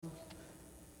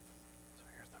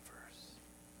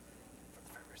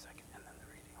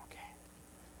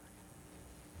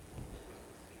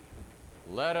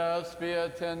Let us be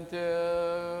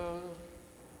attentive.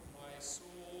 My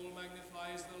soul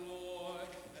magnifies the Lord,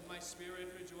 and my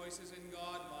spirit rejoices in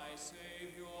God my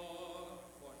Savior,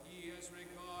 for he has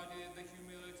regarded the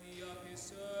humility of his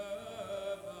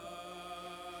servant.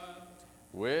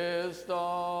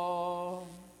 Wisdom.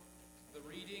 The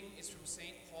reading is from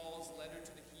St. Paul's letter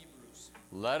to the Hebrews.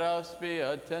 Let us be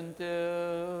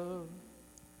attentive.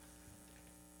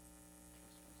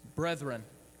 Brethren,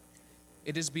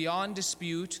 it is beyond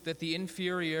dispute that the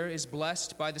inferior is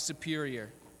blessed by the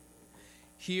superior.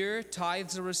 Here,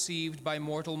 tithes are received by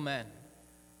mortal men.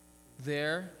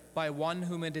 There, by one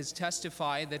whom it is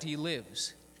testified that he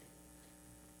lives.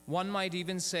 One might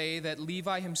even say that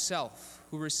Levi himself,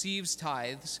 who receives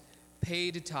tithes,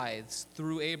 paid tithes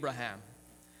through Abraham,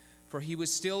 for he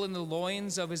was still in the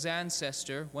loins of his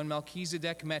ancestor when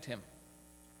Melchizedek met him.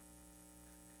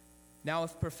 Now,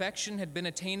 if perfection had been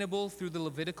attainable through the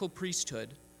Levitical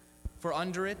priesthood, for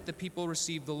under it the people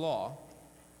received the law,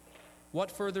 what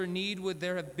further need would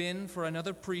there have been for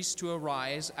another priest to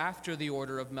arise after the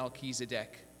order of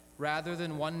Melchizedek, rather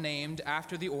than one named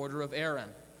after the order of Aaron?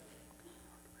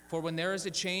 For when there is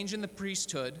a change in the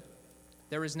priesthood,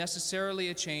 there is necessarily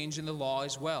a change in the law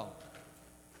as well.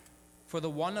 For the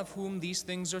one of whom these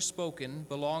things are spoken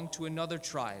belonged to another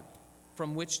tribe,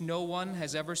 from which no one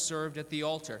has ever served at the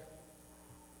altar.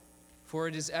 For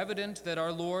it is evident that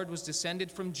our Lord was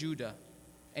descended from Judah,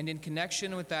 and in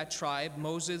connection with that tribe,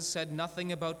 Moses said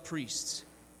nothing about priests.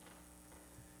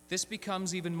 This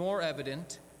becomes even more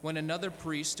evident when another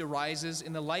priest arises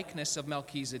in the likeness of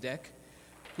Melchizedek,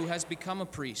 who has become a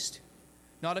priest,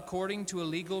 not according to a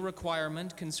legal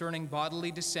requirement concerning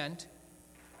bodily descent,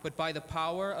 but by the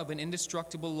power of an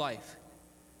indestructible life.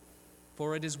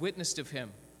 For it is witnessed of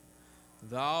him,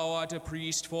 "Thou art a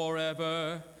priest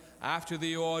forever, after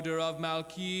the order of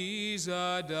Melchizedek."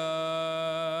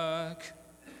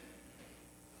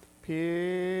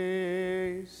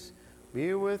 Peace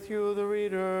be with you, the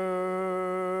reader.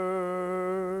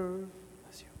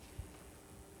 Bless you.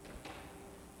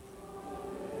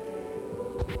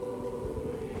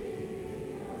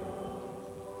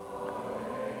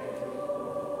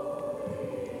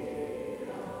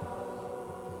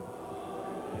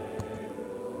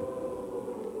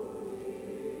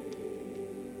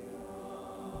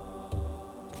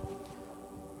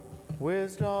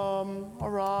 Wisdom,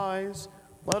 arise.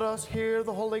 Let us hear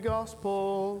the Holy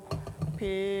Gospel.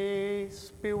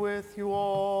 Peace be with you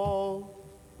all.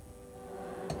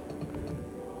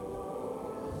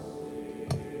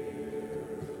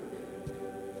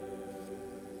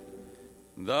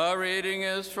 The reading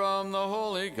is from the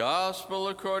Holy Gospel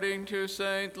according to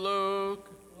St. Luke.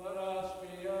 Let us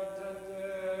be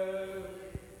attentive.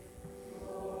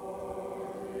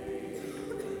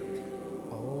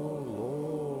 Oh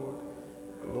Lord,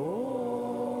 glory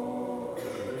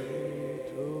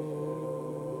to you.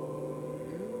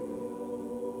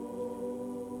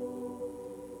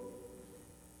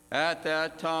 At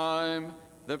that time,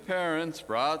 the parents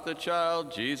brought the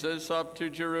child Jesus up to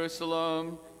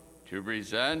Jerusalem to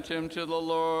present him to the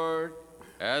Lord,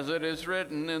 as it is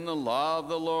written in the law of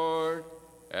the Lord,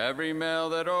 every male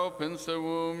that opens the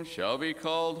womb shall be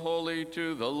called holy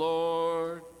to the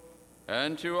Lord,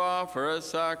 and to offer a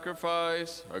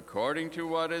sacrifice according to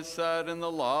what is said in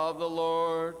the law of the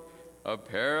Lord, a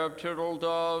pair of turtle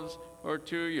doves or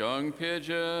 2 young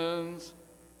pigeons.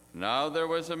 Now there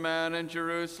was a man in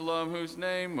Jerusalem whose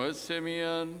name was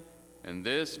Simeon, and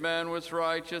this man was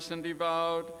righteous and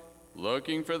devout,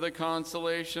 looking for the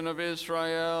consolation of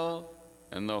Israel,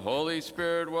 and the Holy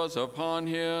Spirit was upon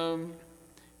him.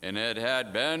 And it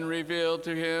had been revealed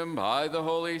to him by the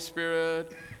Holy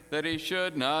Spirit that he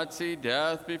should not see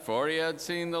death before he had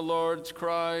seen the Lord's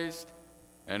Christ.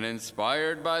 And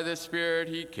inspired by the Spirit,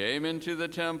 he came into the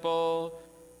temple.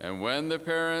 And when the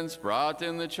parents brought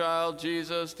in the child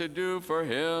Jesus to do for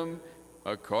him,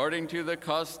 according to the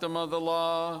custom of the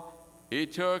law, he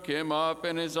took him up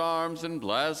in his arms and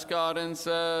blessed God and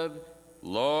said,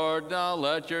 "Lord, now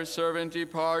let your servant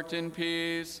depart in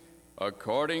peace,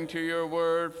 according to your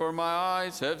word, for my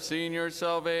eyes have seen your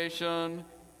salvation,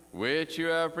 which you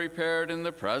have prepared in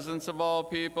the presence of all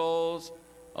peoples,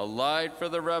 a light for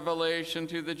the revelation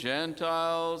to the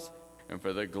Gentiles, and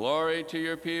for the glory to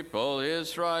your people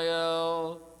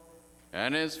Israel."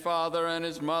 And his father and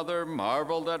his mother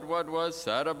marveled at what was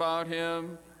said about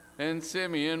him. And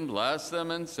Simeon blessed them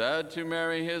and said to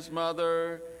Mary his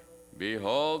mother,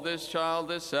 "Behold, this child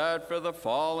is set for the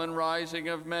fall and rising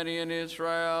of many in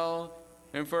Israel,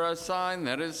 and for a sign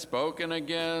that is spoken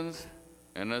against,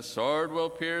 and a sword will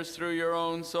pierce through your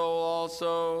own soul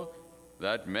also,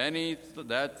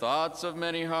 that thoughts of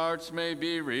many hearts may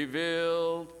be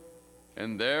revealed.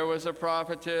 And there was a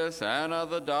prophetess, Anna,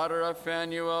 the daughter of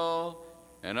Phanuel,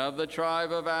 and of the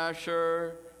tribe of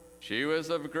Asher. She was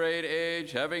of great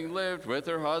age, having lived with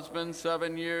her husband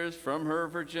 7 years from her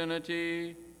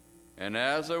virginity, and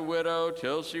as a widow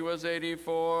till she was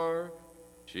 84.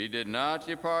 She did not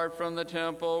depart from the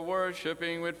temple,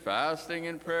 worshiping with fasting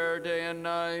and prayer day and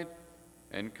night.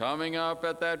 And coming up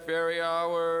at that very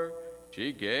hour,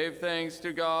 she gave thanks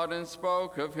to God and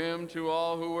spoke of him to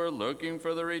all who were looking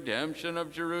for the redemption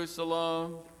of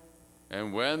Jerusalem.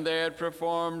 And when they had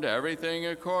performed everything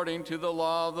according to the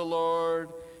law of the Lord,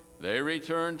 they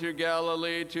returned to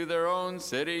Galilee, to their own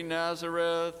city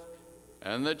Nazareth.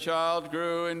 And the child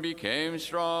grew and became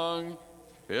strong,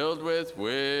 filled with wisdom,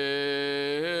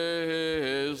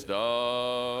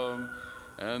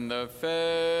 and the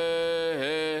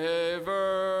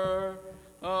favor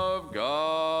of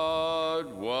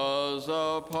God was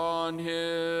upon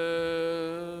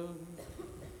him.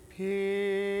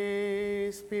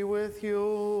 Peace be with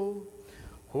you,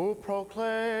 who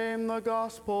proclaim the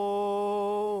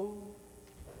gospel.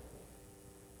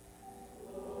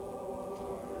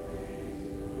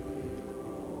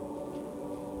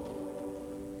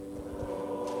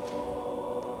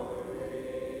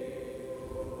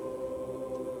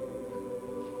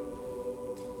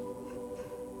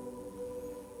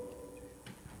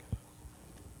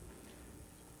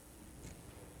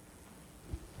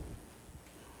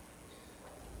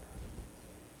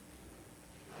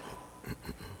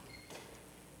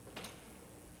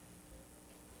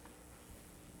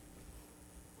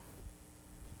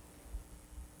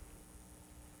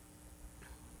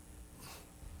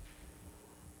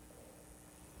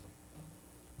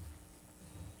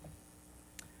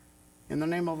 In the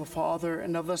name of the Father,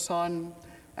 and of the Son,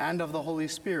 and of the Holy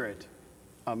Spirit.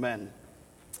 Amen.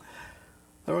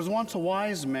 There was once a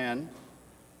wise man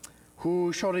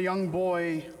who showed a young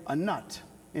boy a nut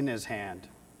in his hand.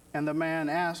 And the man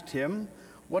asked him,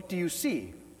 "What do you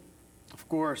see?" Of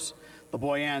course, the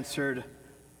boy answered,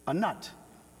 "A nut."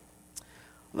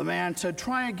 The man said,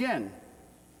 "Try again."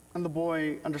 And the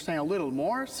boy, understanding a little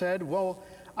more, said, "Well,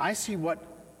 I see what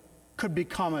could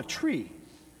become a tree."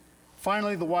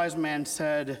 Finally, the wise man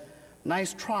said,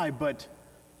 "Nice try, but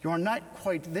you're not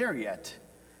quite there yet.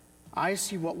 I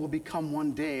see what will become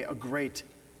one day a great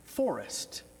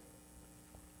forest."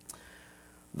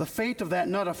 The fate of that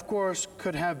nut, of course,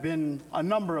 could have been a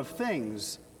number of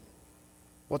things.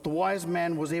 What the wise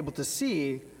man was able to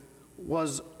see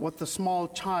was what the small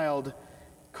child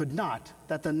could not,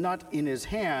 that the nut in his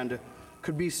hand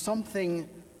could be something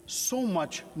so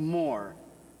much more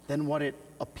than what it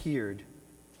appeared.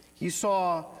 He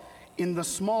saw in the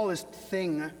smallest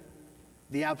thing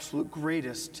the absolute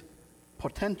greatest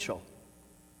potential.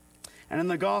 And in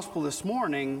the gospel this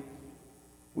morning,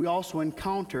 we also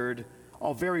encountered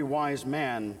a very wise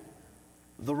man,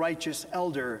 the righteous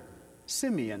elder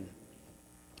Simeon.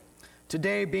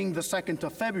 Today, being the 2nd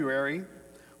of February,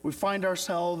 we find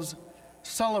ourselves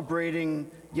celebrating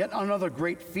yet another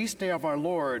great feast day of our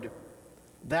Lord,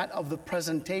 that of the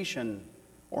presentation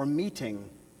or meeting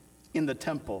in the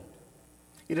temple.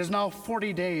 It is now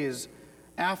 40 days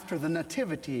after the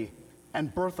nativity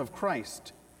and birth of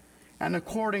Christ, and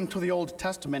according to the Old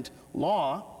Testament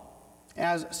law,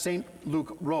 as St.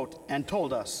 Luke wrote and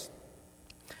told us,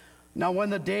 "Now when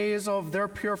the days of their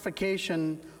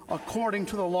purification according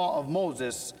to the law of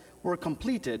Moses were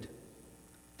completed,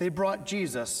 they brought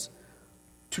Jesus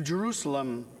to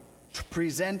Jerusalem to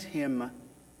present him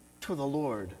to the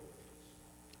Lord."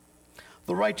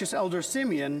 The righteous elder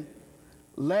Simeon,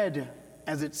 led,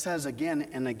 as it says again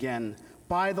and again,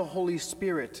 by the Holy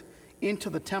Spirit into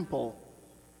the temple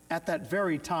at that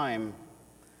very time,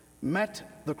 met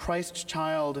the Christ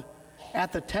child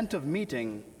at the tent of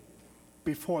meeting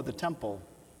before the temple.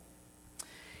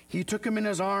 He took him in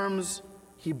his arms,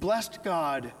 he blessed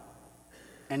God,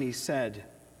 and he said,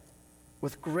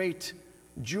 with great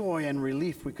joy and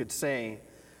relief, we could say,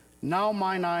 "Now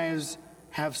mine eyes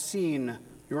have seen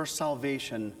your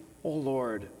salvation, O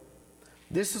Lord.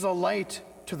 This is a light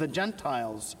to the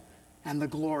Gentiles and the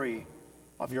glory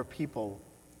of your people,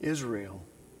 Israel."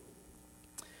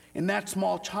 In that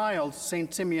small child,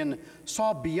 St. Simeon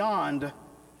saw beyond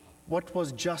what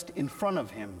was just in front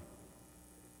of him.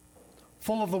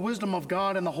 Full of the wisdom of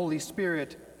God and the Holy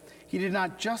Spirit, he did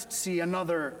not just see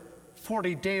another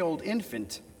 40-day-old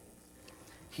infant.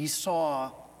 He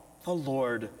saw the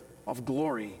Lord of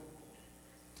glory.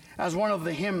 As one of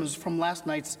the hymns from last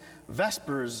night's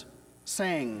Vespers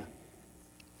sang,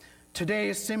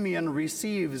 "Today Simeon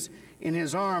receives in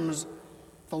his arms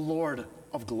the Lord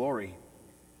of glory."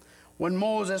 When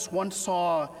Moses once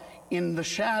saw in the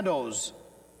shadows,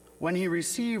 when he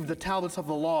received the tablets of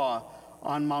the law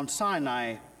on Mount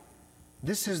Sinai,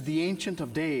 this is the Ancient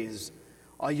of Days,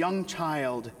 a young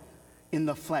child in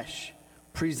the flesh,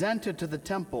 presented to the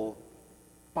temple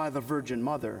by the Virgin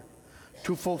Mother,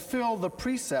 to fulfill the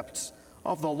precepts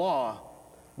of the law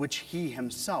which he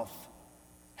himself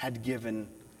had given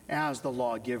as the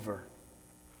lawgiver.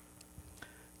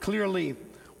 Clearly,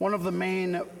 one of the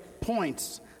main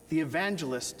points the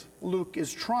evangelist Luke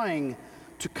is trying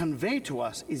to convey to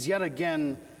us is yet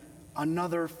again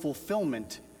another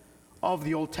fulfillment of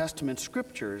the Old Testament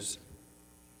scriptures,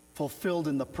 fulfilled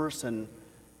in the person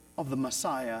of the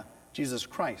Messiah, Jesus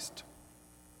Christ.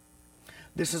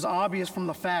 This is obvious from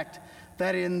the fact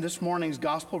that in this morning's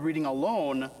gospel reading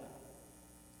alone,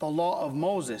 the law of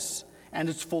Moses and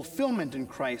its fulfillment in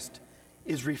Christ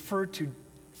is referred to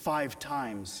 5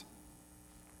 times.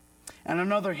 And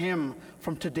another hymn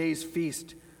from today's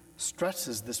feast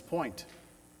stresses this point.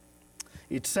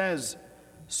 It says,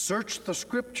 "Search the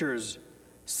scriptures,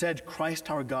 said Christ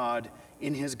our God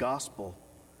in his gospel.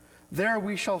 There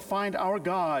we shall find our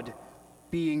God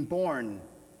being born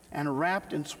and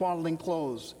wrapped in swaddling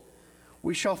clothes.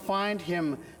 We shall find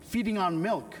him feeding on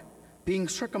milk, being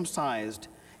circumcised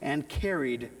and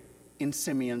carried in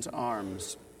Simeon's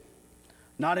arms.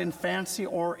 Not in fancy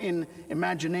or in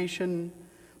imagination,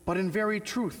 but in very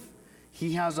truth,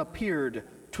 he has appeared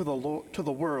to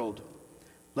the world.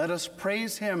 Let us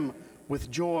praise him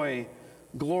with joy.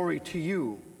 Glory to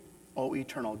you, O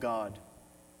eternal God."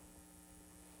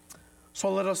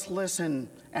 So let us listen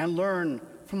and learn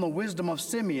from the wisdom of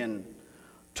Simeon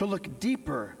to look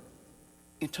deeper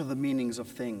into the meanings of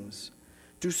things,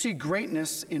 to see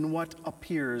greatness in what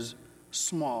appears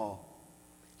small.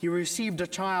 He received a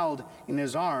child in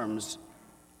his arms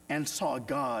and saw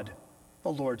God,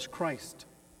 the Lord's Christ.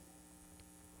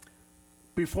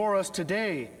 Before us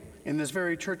today, in this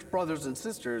very church, brothers and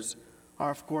sisters,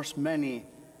 are of course many,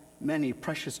 many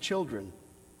precious children.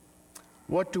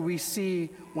 What do we see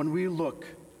when we look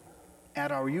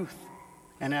at our youth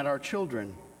and at our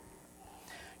children?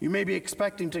 You may be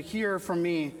expecting to hear from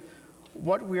me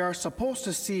what we are supposed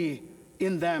to see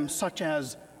in them, such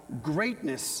as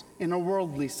greatness in a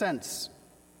worldly sense,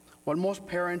 what most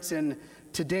parents in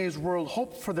today's world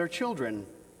hope for their children.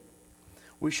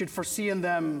 We should foresee in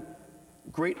them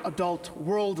great adult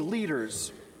world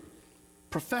leaders,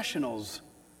 professionals,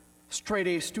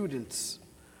 straight-A students,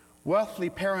 wealthy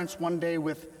parents one day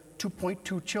with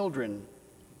 2.2 children,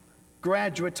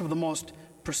 graduates of the most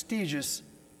prestigious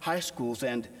high schools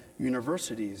and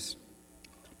universities,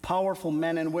 powerful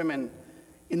men and women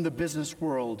in the business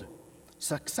world,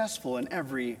 successful in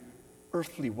every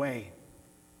earthly way.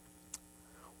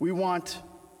 We want,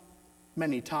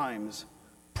 many times,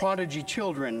 prodigy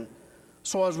children,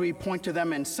 so as we point to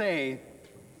them and say,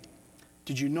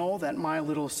 "Did you know that my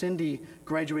little Cindy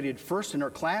graduated first in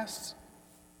her class?"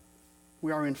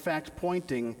 We are in fact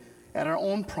pointing at our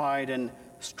own pride and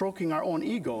stroking our own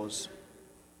egos,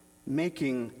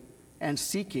 making and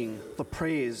seeking the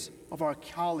praise of our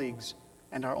colleagues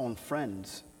and our own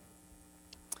friends.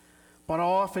 But how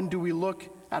often do we look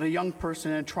at a young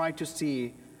person and try to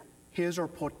see his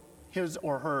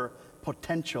or her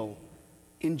potential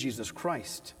in Jesus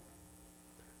Christ?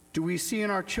 Do we see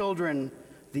in our children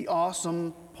the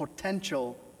awesome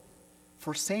potential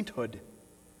for sainthood?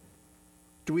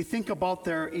 Do we think about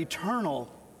their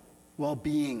eternal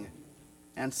well-being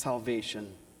and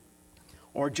salvation,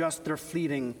 or just their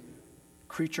fleeting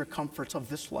creature comforts of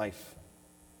this life?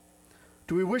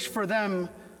 Do we wish for them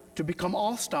to become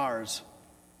all-stars,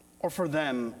 or for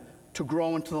them to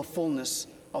grow into the fullness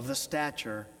of the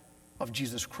stature of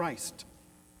Jesus Christ?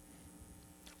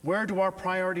 Where do our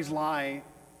priorities lie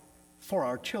for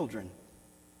our children?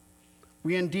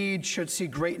 We indeed should see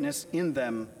greatness in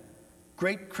them,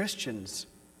 great Christians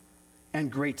and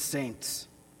great saints.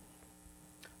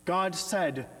 God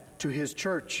said to his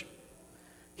church,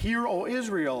 "Hear, O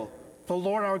Israel, the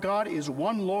Lord our God is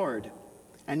one Lord,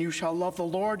 and you shall love the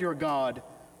Lord your God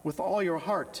with all your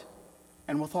heart,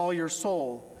 and with all your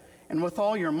soul, and with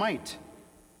all your might.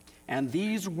 And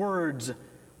these words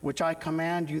which I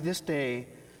command you this day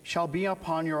shall be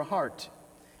upon your heart,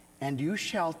 and you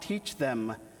shall teach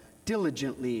them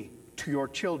diligently to your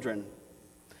children,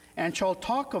 and shall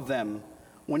talk of them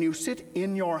when you sit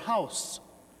in your house,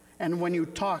 and when you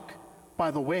talk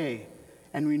by the way,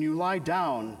 and when you lie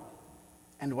down,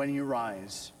 and when you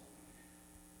rise."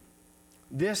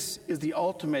 This is the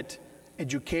ultimate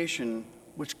education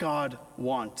which God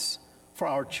wants for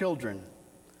our children,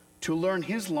 to learn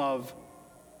his love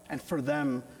and for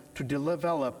them to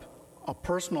develop a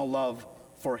personal love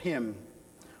for him,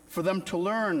 for them to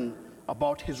learn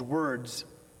about his words,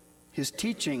 his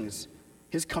teachings,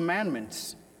 his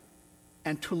commandments,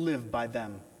 and to live by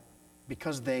them,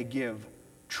 because they give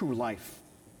true life.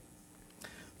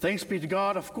 Thanks be to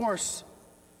God, of course,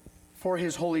 for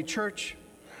his holy church,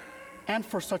 and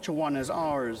for such a one as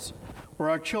ours, where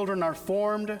our children are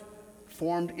formed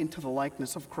into the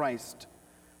likeness of Christ,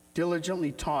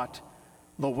 diligently taught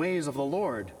the ways of the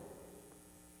Lord.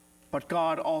 But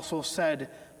God also said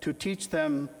to teach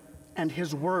them and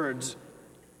his words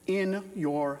in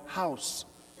your house.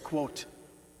 Quote,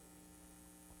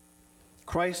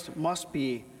 Christ must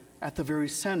be at the very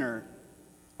center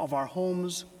of our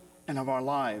homes and of our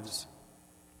lives.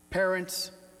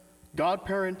 Parents,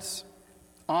 godparents,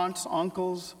 aunts,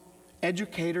 uncles,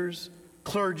 educators,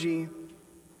 clergy,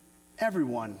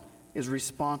 everyone is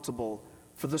responsible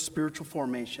for the spiritual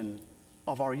formation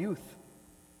of our youth.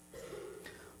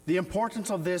 The importance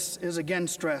of this is again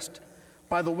stressed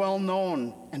by the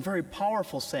well-known and very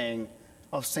powerful saying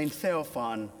of Saint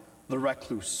Theophan the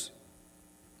Recluse.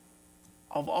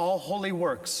 Of all holy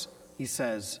works, he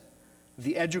says,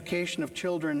 the education of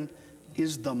children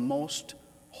is the most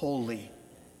holy.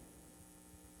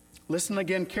 Listen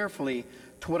again carefully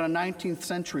to what a 19th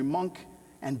century monk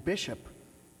and bishop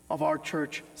of our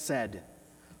church said.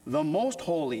 The most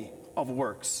holy of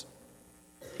works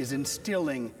is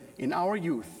instilling in our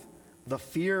youth the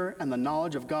fear and the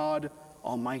knowledge of God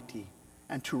Almighty,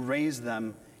 and to raise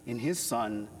them in his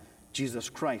Son, Jesus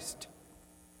Christ.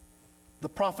 The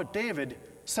prophet David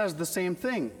says the same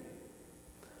thing.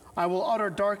 I will utter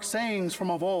dark sayings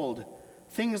from of old,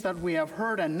 things that we have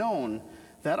heard and known,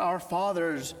 that our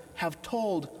fathers have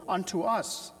told unto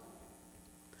us.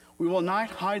 We will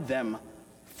not hide them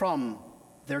from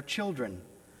their children,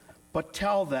 but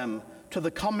tell them to the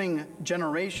coming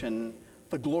generation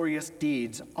the glorious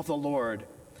deeds of the Lord,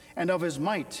 and of his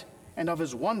might, and of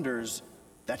his wonders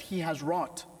that he has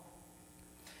wrought.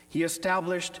 He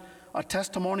established a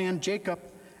testimony in Jacob,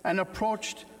 and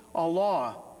approached a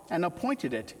law, and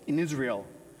appointed it in Israel,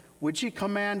 which he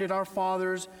commanded our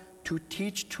fathers to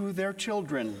teach to their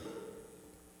children,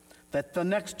 that the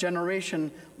next generation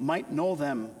might know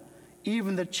them,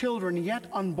 even the children yet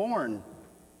unborn,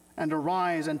 and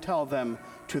arise and tell them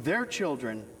to their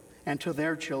children and to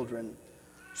their children,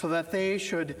 so that they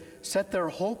should set their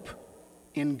hope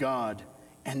in God,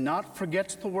 and not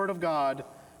forget the word of God,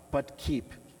 but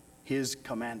keep his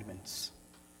commandments.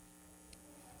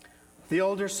 The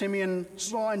elder Simeon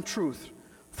saw in truth,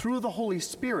 through the Holy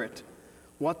Spirit,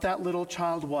 what that little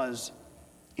child was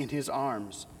in his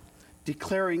arms,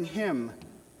 declaring him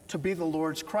to be the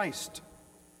Lord's Christ.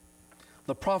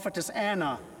 The prophetess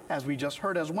Anna, as we just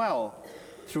heard as well,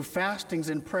 through fastings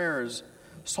and prayers,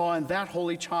 saw in that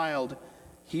holy child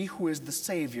he who is the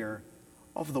Savior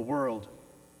of the world.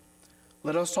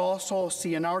 Let us also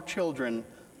see in our children,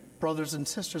 brothers and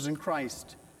sisters in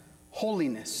Christ,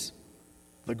 holiness,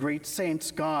 the great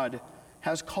saints God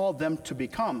has called them to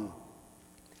become,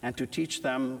 and to teach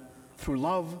them through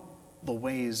love the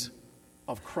ways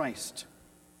of Christ.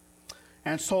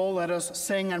 And so let us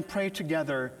sing and pray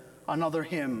together another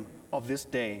hymn of this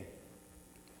day.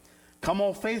 Come,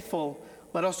 O faithful,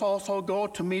 let us also go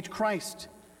to meet Christ,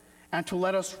 and to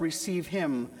let us receive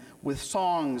him with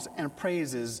songs and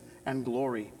praises and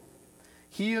glory.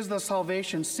 He is the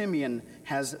salvation Simeon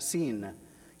has seen.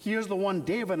 He is the one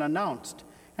David announced,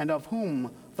 and of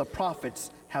whom the prophets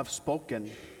have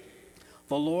spoken.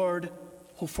 The Lord,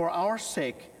 who for our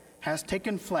sake has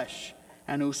taken flesh,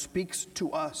 and who speaks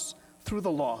to us through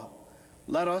the law,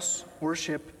 let us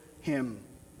worship him.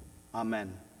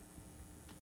 Amen.